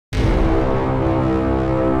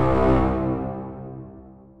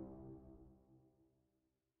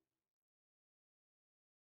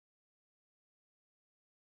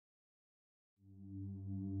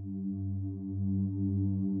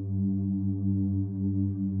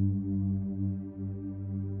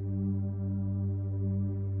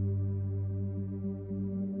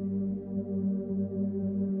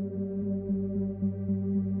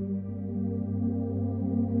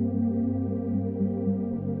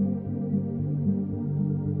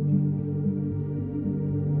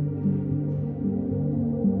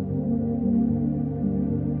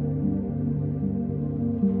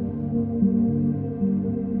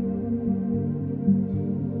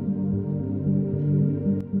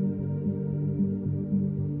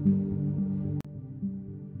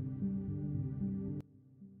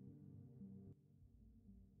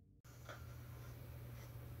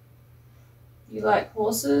You like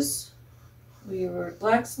horses? Or you were a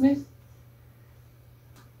blacksmith?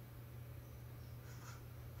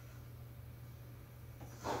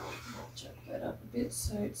 Chuck that up a bit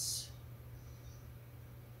so it's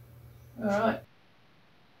alright.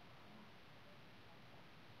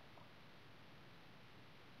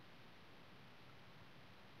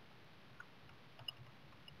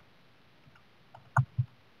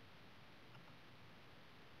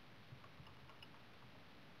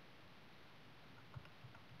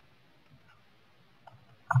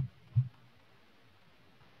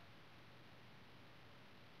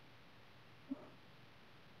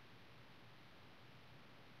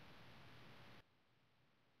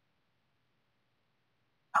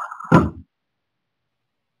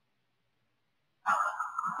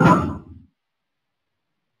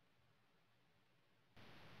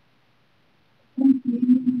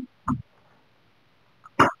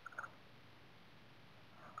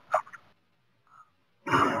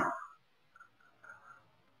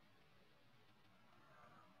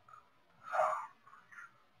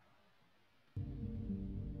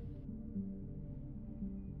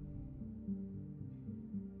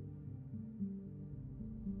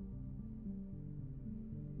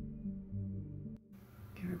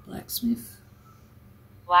 You're a blacksmith?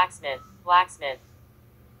 Blacksmith, blacksmith,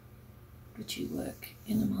 But you work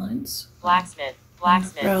in the mines? blacksmith, On the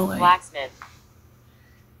blacksmith, railway. blacksmith,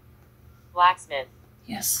 blacksmith,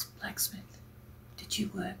 Yes, blacksmith. Did you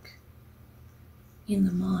work in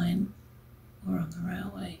the mine or on the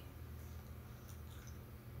railway?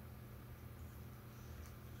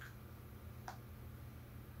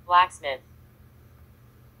 blacksmith,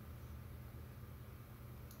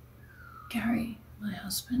 Gary, my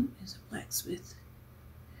husband, is a blacksmith.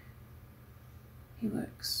 He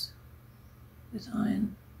works with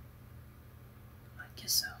iron, like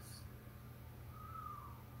yourself.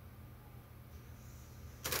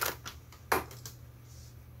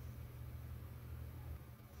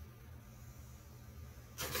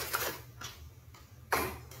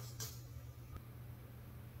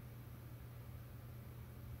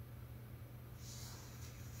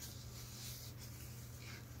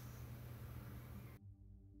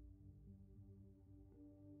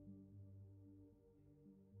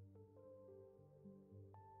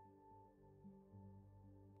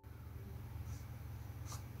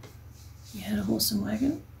 You had a horse and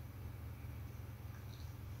wagon?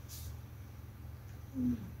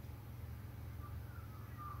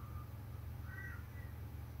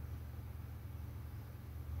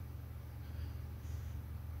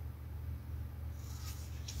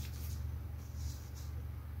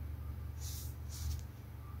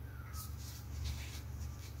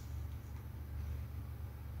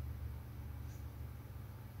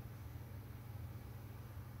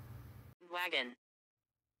 wagon,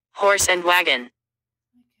 horse and wagon,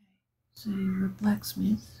 So you were a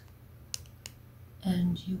blacksmith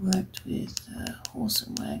and you worked with a horse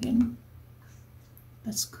and wagon.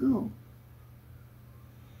 That's cool.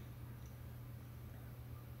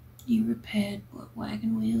 You repaired what,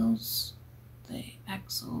 wagon wheels, the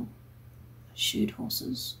axle, shoot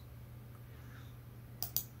horses.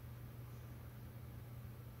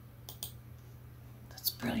 That's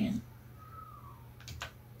brilliant.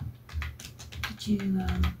 Did you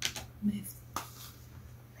move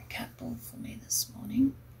the cat ball for me this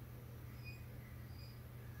morning?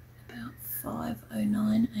 About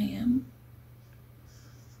 5:09 a.m.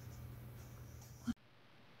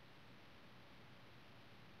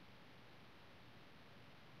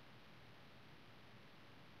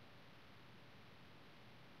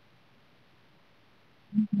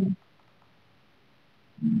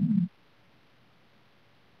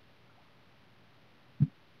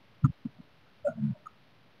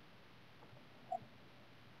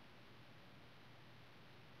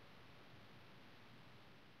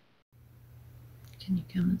 Can you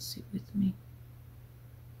come and sit with me?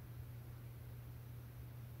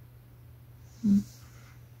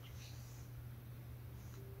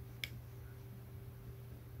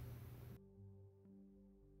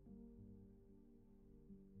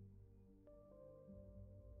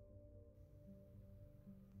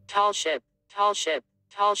 tall ship, tall ship,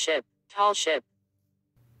 tall ship, tall ship,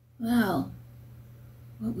 Wow.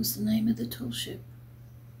 What was the name of the tall ship?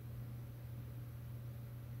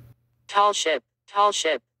 tall ship, tall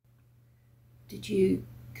ship, Did you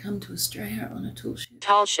come to Australia on a tall ship?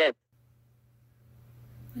 tall ship,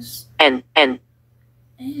 Was N,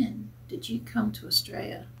 Anne, did you come to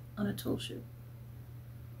Australia on a tall ship?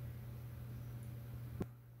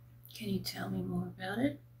 Can you tell me more about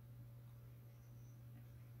it?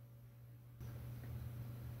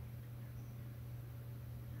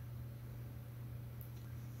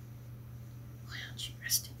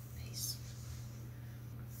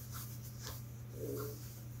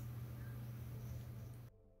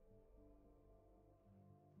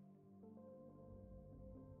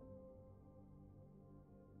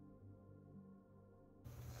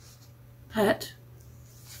 Pat,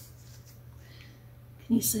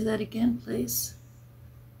 can you say that again, please?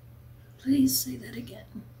 Please say that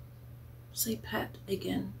again. Say Pat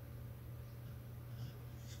again.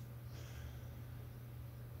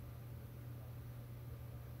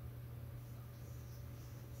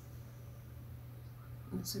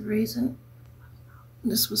 There's a reason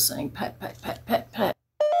this was saying Pat, Pat, Pat, Pat, Pat.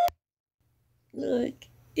 Look,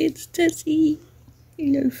 it's Tessie.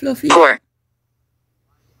 Hello, Fluffy. 4.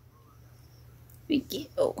 Vicky.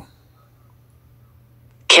 Oh.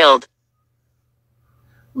 Killed.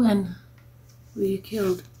 When were you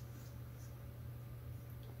killed?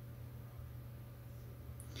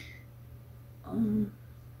 Can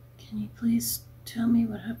you please tell me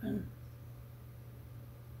what happened?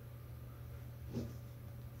 Hello.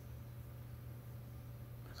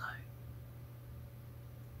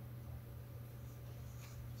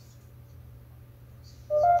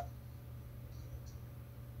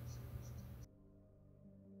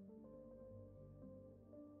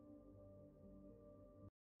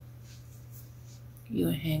 You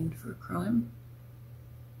were hanged for a crime?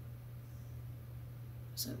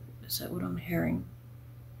 Is that what I'm hearing?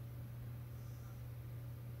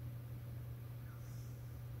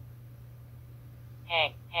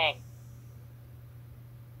 Hang.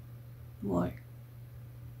 Why?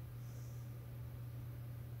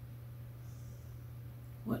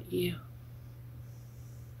 What year?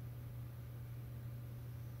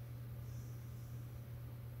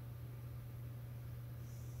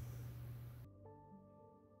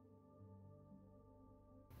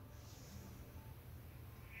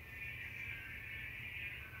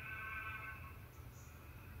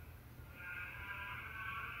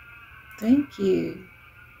 Thank you.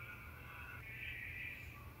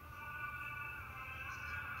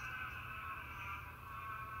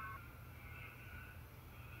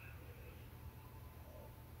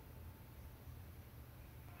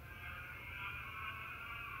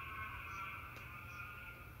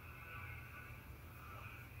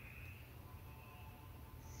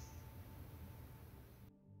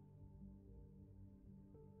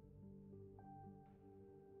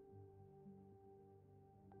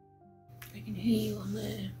 I can hear you on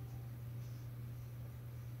there,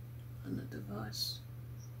 on the device.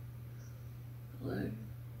 Hello?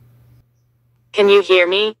 Can you hear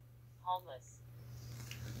me? Homeless.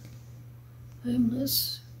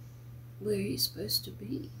 Homeless? Where are you supposed to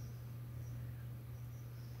be?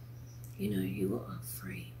 You know, you are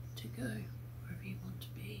free to go wherever you want to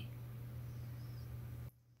be.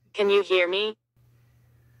 Can you hear me?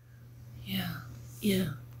 Yeah,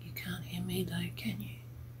 you can't hear me though, can you?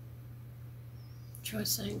 Try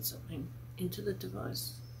saying something into the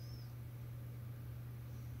device.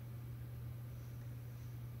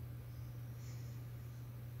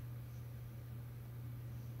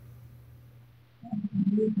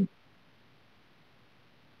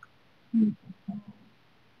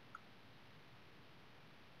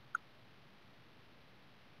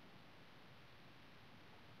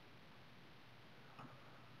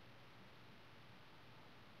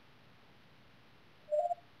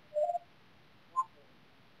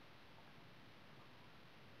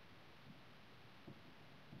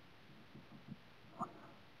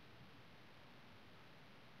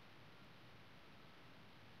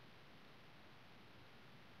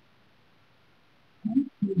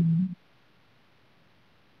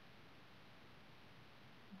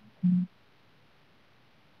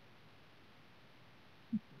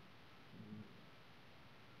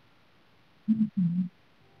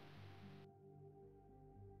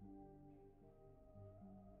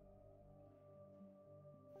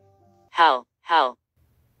 Hell.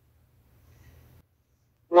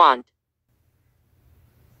 Want.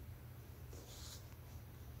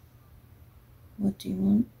 What do you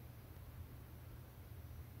want?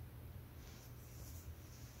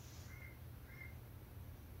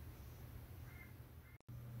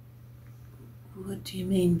 What do you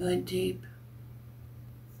mean by deep?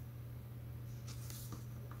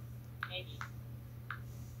 Maybe.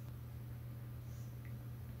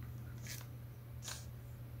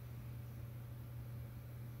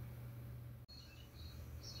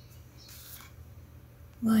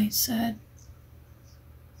 Why sad?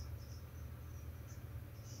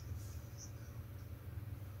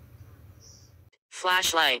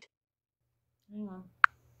 Flashlight. Hang on.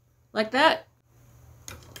 Like that?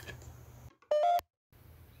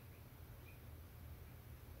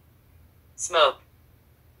 Smoke.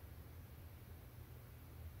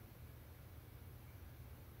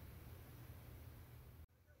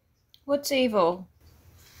 What's evil?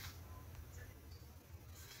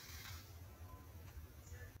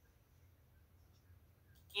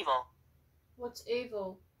 Evil. What's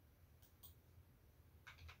evil?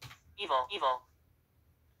 Evil. Evil.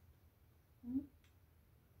 Hmm?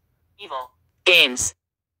 Evil. Games.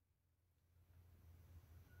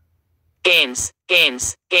 Games.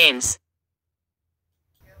 Games. Games.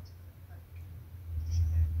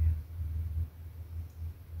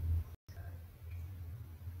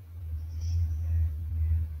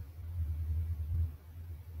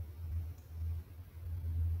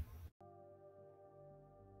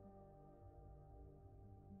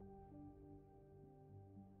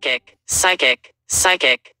 Psychic.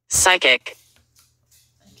 Psychic. Psychic.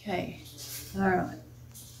 Okay. All right.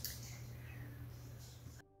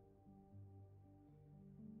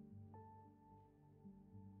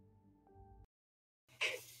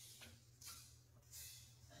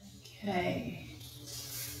 Okay.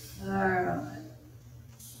 All right.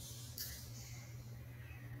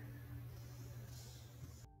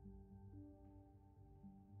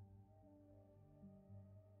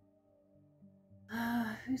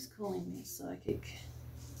 Who's calling me psychic?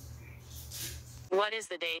 What is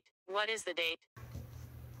the date? What is the date?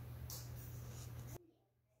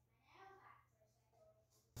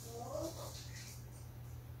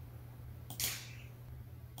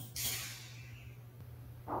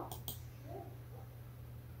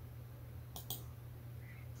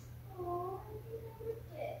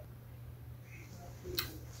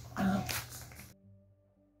 Uh,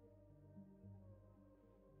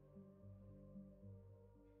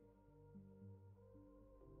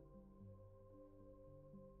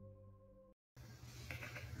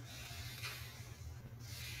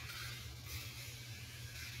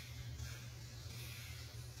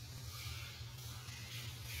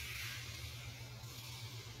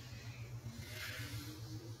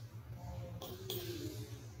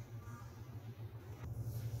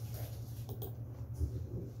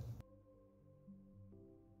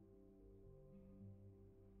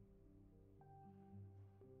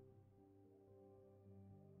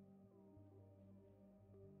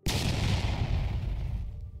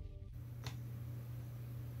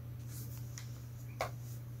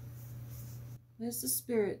 Where's the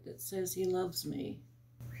spirit that says he loves me?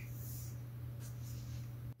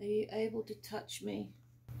 Are you able to touch me?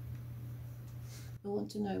 I want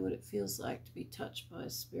to know what it feels like to be touched by a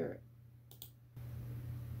spirit.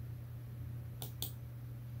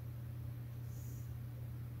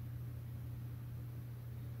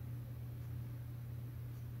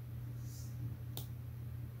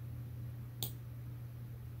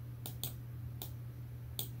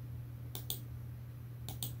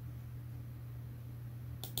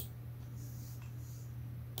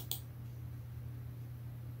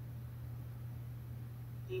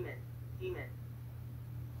 Demon. Demon.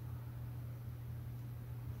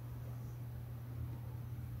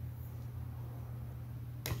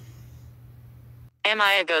 Am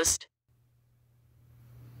I a ghost?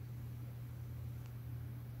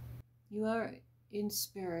 You are in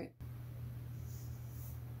spirit.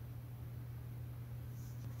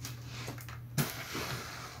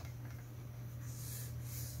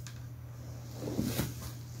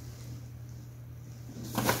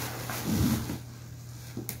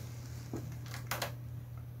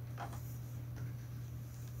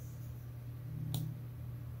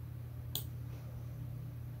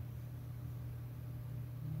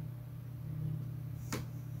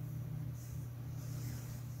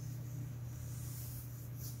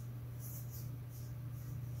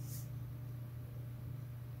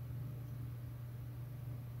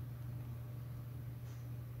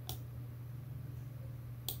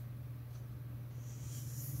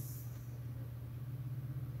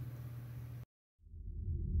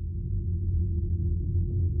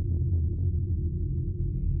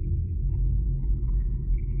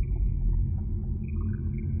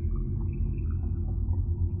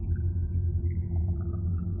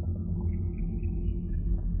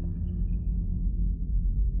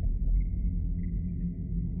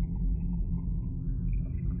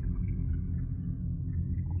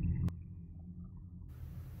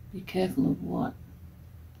 Be careful of what?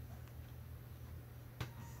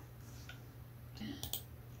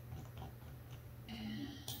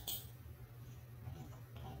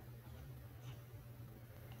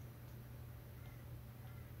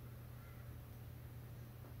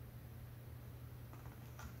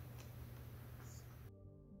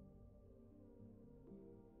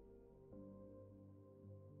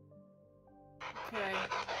 Okay,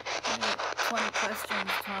 20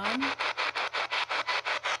 questions time.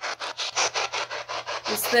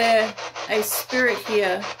 Is there a spirit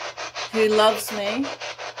here who loves me?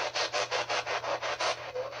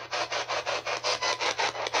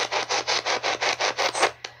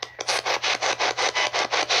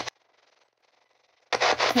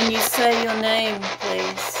 Can you say your name,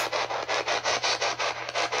 please?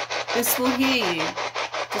 This will hear you.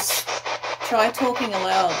 Just try talking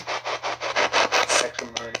aloud.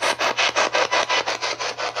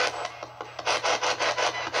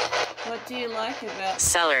 What do you like about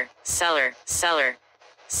Cellar, cellar, cellar,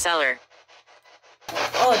 cellar.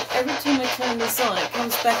 Oh, every time I turn this on, it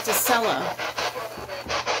comes back to cellar.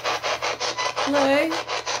 Hello?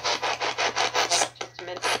 Just a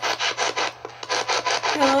minute.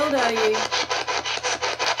 How old are you?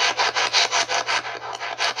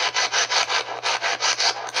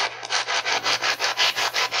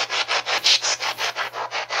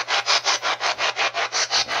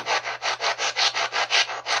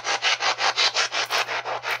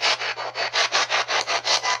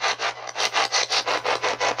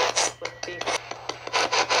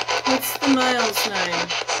 What's the male's name?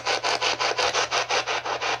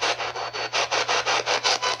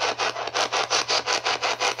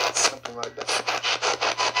 Something like that.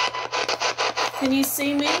 Can you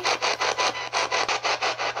see me?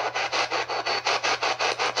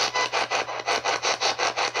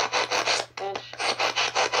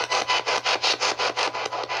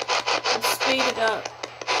 I'll speed it up.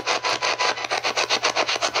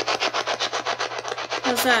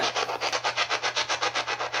 How's that?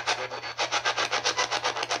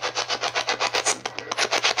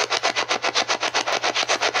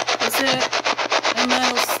 Is there a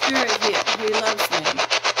male spirit here who loves me?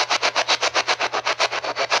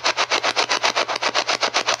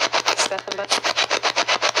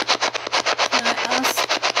 Can I ask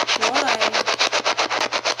why?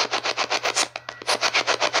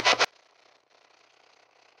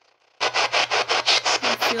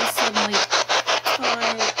 I feel suddenly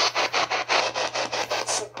tired.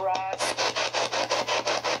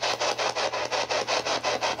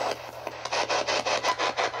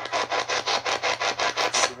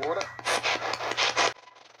 Some water.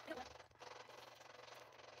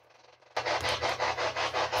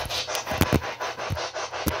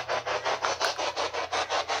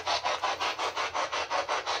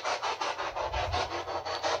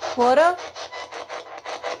 Water?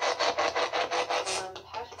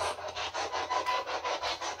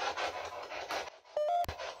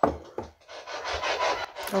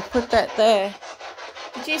 I'll put that there.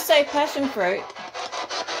 Did you say passion fruit?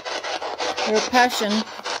 Or a passion?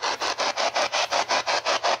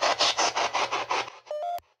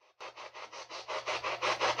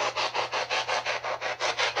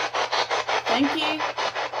 Thank you.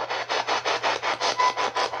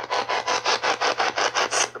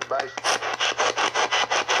 Goodbye.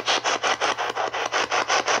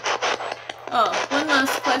 Oh, one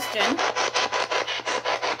last question.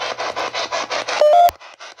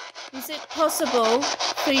 Is it possible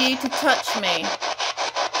for you to touch me?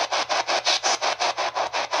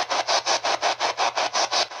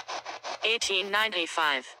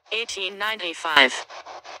 $18.95.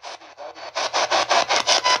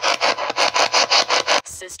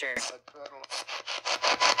 Sister.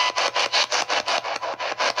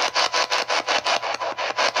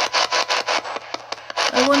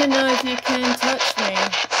 I want to know if you can touch me.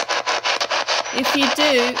 If you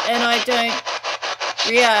do and I don't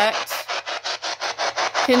react,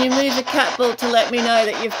 can you move the cat ball to let me know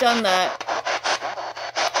that you've done that?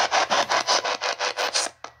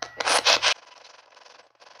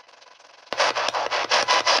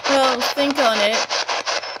 Well, think on it.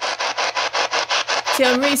 See,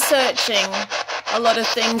 I'm researching a lot of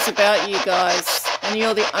things about you guys, and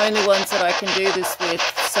you're the only ones that I can do this with,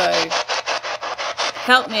 so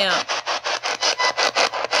help me out.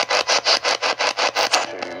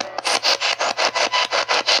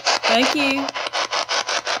 Thank you.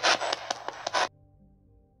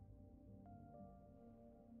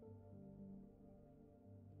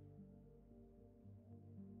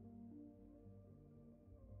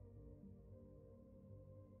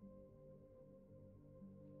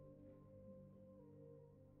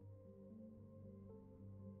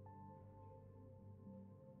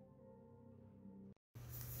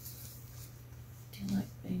 Do you like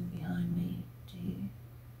being behind me? Do you?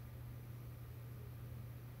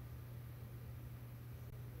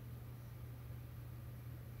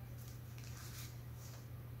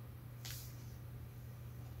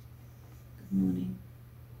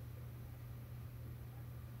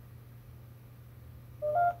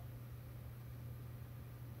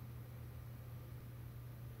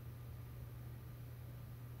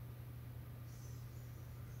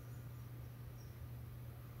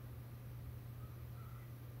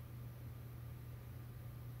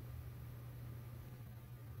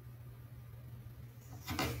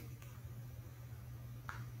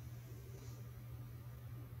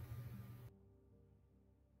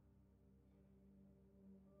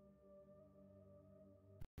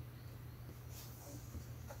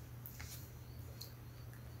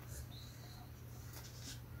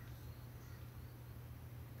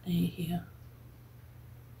 be here.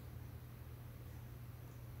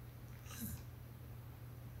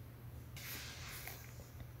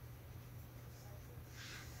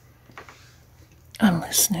 I'm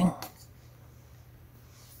listening.